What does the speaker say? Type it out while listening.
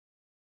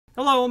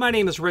Hello, my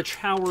name is Rich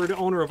Howard,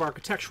 owner of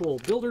Architectural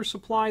Builder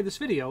Supply. This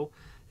video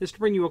is to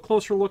bring you a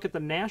closer look at the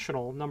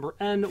National number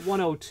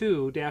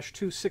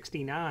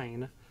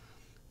N102-269.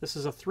 This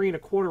is a 3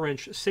 1/4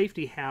 inch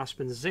safety hasp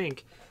in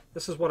zinc.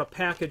 This is what a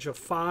package of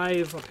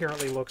 5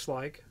 apparently looks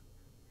like.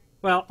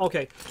 Well,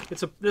 okay,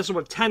 this is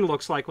what 10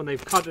 looks like when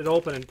they've cut it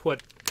open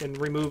and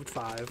removed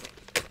 5.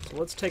 So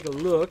let's take a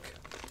look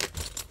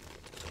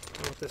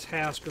at what this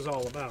hasp is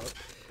all about.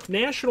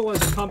 National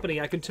as a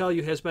company, I can tell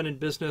you, has been in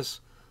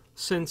business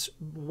since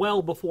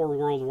well before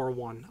World War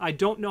I. I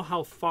don't know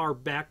how far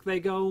back they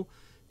go,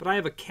 but I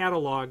have a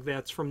catalog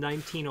that's from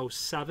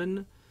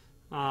 1907.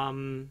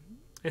 And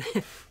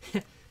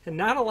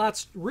not a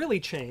lot's really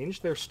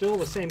changed. They're still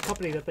the same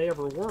company that they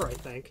ever were, I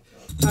think.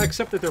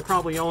 Except that they're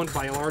probably owned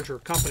by a larger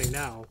company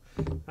now.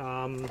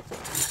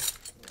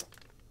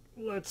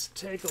 Let's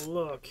take a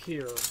look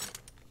here.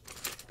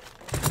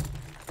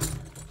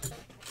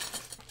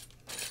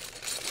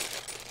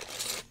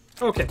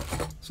 Okay,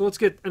 so let's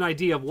get an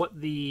idea of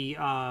what the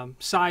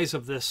size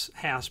of this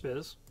hasp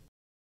is.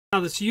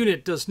 Now, this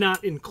unit does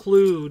not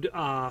include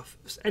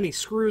any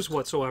screws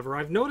whatsoever.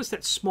 I've noticed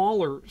that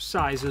smaller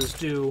sizes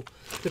do,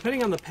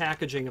 depending on the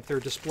packaging, if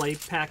they're display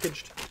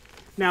packaged.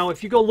 Now,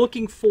 if you go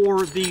looking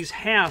for these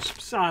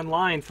hasps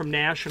online from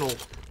National,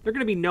 they're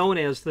going to be known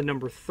as the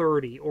number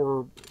 30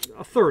 or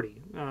a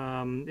 30.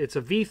 It's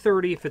a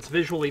V30 if it's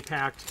visually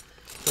packed,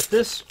 but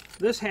this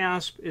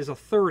hasp is a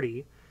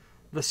 30.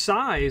 The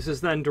size is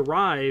then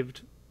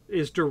derived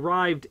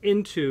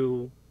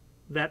into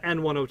that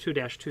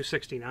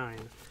N102-269.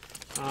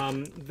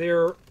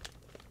 There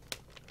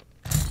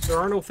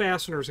are no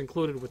fasteners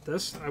included with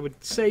this. I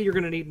would say you're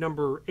going to need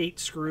number 8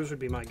 screws would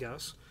be my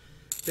guess.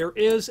 There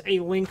is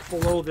a link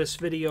below this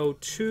video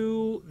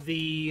to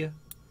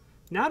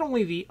not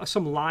only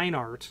some line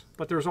art,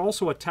 but there's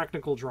also a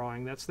technical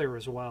drawing that's there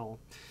as well.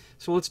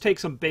 So let's take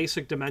some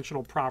basic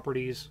dimensional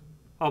properties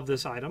of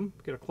this item,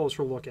 get a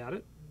closer look at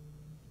it.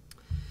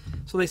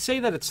 So they say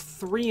that it's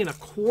 3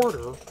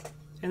 1/4,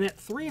 and that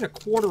 3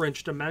 1/4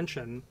 inch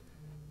dimension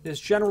is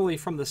generally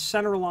from the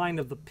center line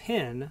of the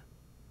pin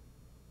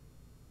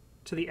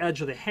to the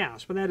edge of the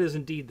hasp, and that is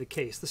indeed the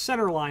case. The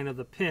center line of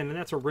the pin, and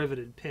that's a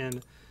riveted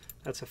pin,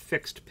 that's a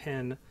fixed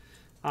pin.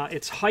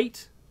 Its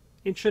height,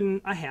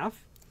 1.5 inches.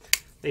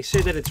 They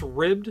say that it's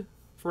ribbed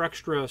for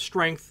extra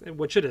strength,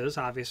 which it is,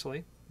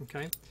 obviously.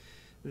 Okay,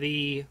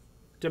 the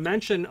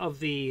dimension of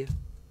the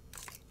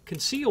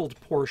concealed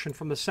portion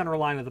from the center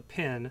line of the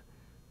pin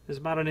is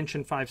about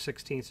 1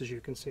 5/16 inches, as you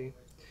can see.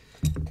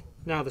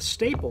 Now the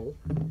staple,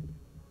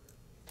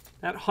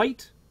 that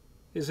height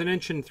is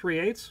 1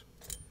 3/8 inches.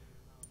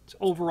 Its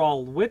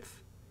overall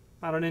width,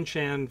 about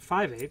 1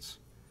 5/8 inches.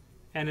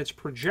 And its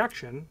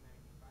projection,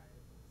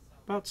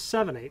 about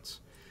 7/8 inches.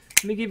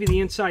 Let me give you the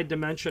inside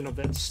dimension of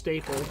that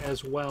staple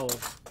as well.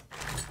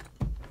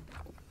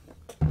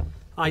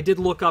 I did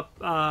look up,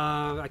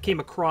 I came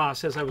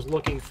across, as I was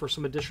looking for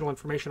some additional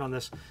information on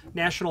this,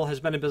 National has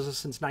been in business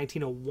since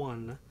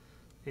 1901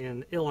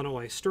 in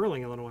Illinois,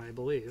 Sterling, Illinois, I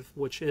believe,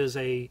 which is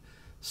a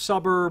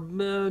suburb,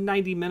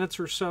 90 minutes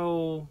or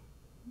so,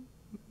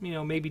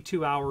 maybe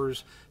 2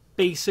 hours,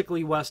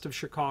 basically west of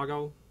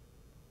Chicago.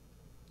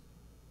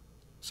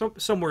 So,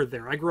 somewhere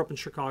there. I grew up in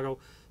Chicago.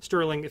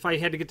 Sterling, if I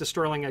had to get to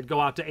Sterling, I'd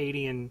go out to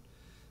 80 and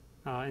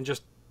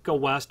just go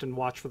west and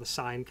watch for the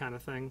sign kind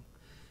of thing.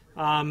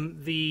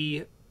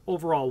 The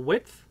overall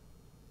width,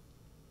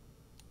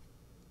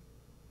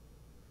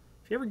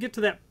 if you ever get to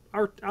that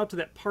out to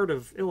that part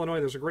of Illinois,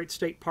 there's a great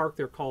state park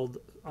there called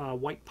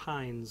White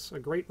Pines, a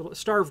great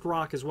Starved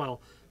Rock as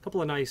well. A couple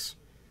of nice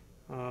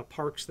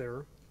parks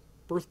there.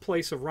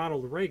 Birthplace of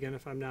Ronald Reagan,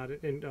 if I'm not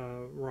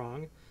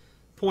wrong.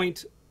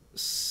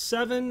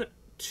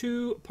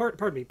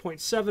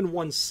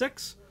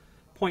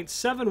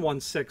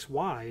 0.716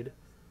 wide.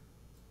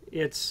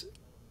 It's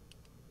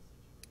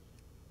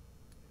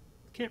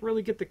can't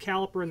really get the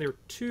caliper in there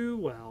too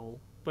well,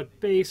 but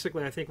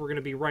basically I think we're going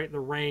to be right in the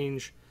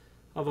range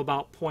of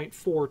about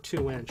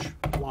 0.42 inch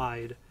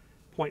wide,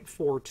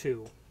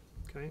 0.42.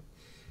 Okay,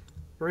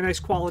 very nice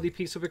quality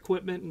piece of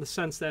equipment in the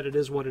sense that it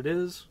is what it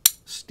is,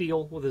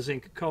 steel with a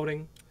zinc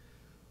coating.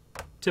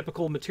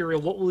 Typical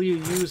material. What will you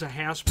use a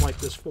hasp like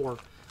this for?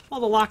 Well,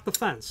 to lock the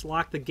fence,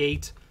 lock the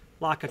gate,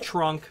 lock a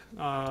trunk,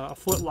 a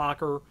foot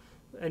locker,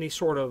 any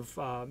sort of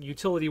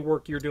utility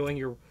work you're doing.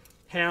 Your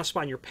hasp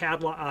on your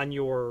padlock, on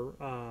your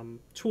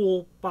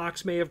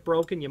toolbox may have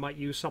broken. You might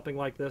use something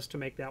like this to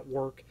make that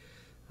work.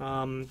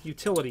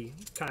 Utility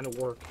kind of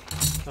work.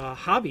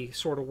 Hobby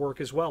sort of work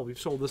as well. We've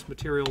sold this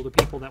material to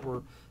people that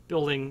were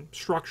building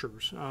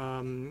structures.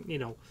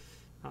 Made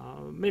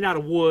out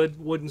of wood,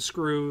 wooden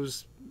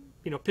screws,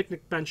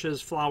 picnic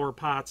benches, flower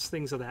pots,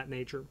 things of that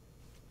nature.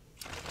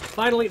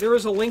 Finally, there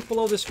is a link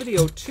below this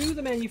video to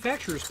the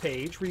manufacturer's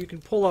page where you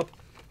can pull up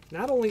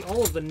not only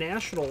all of the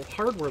National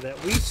hardware that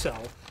we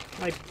sell.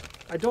 I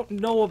don't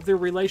know of the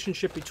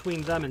relationship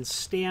between them and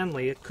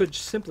Stanley. It could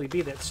simply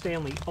be that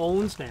Stanley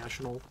owns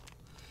National.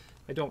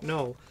 I don't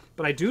know.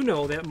 But I do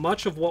know that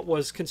much of what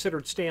was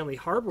considered Stanley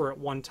hardware at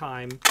one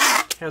time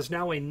has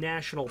now a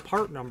national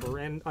part number,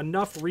 and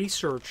enough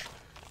research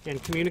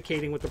and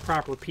communicating with the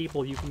proper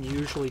people, you can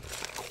usually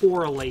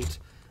correlate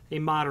a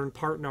modern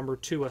part number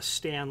to a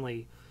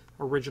Stanley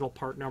original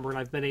part number, and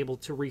I've been able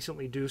to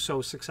recently do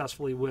so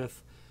successfully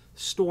with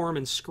storm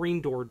and screen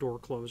door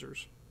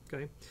closers.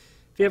 Okay.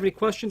 If you have any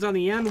questions on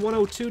the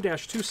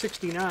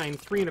N102-269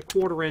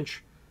 3¼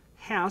 inch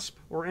Hasp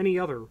or any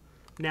other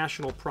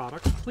national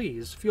product,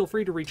 please feel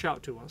free to reach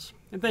out to us.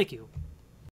 And thank you.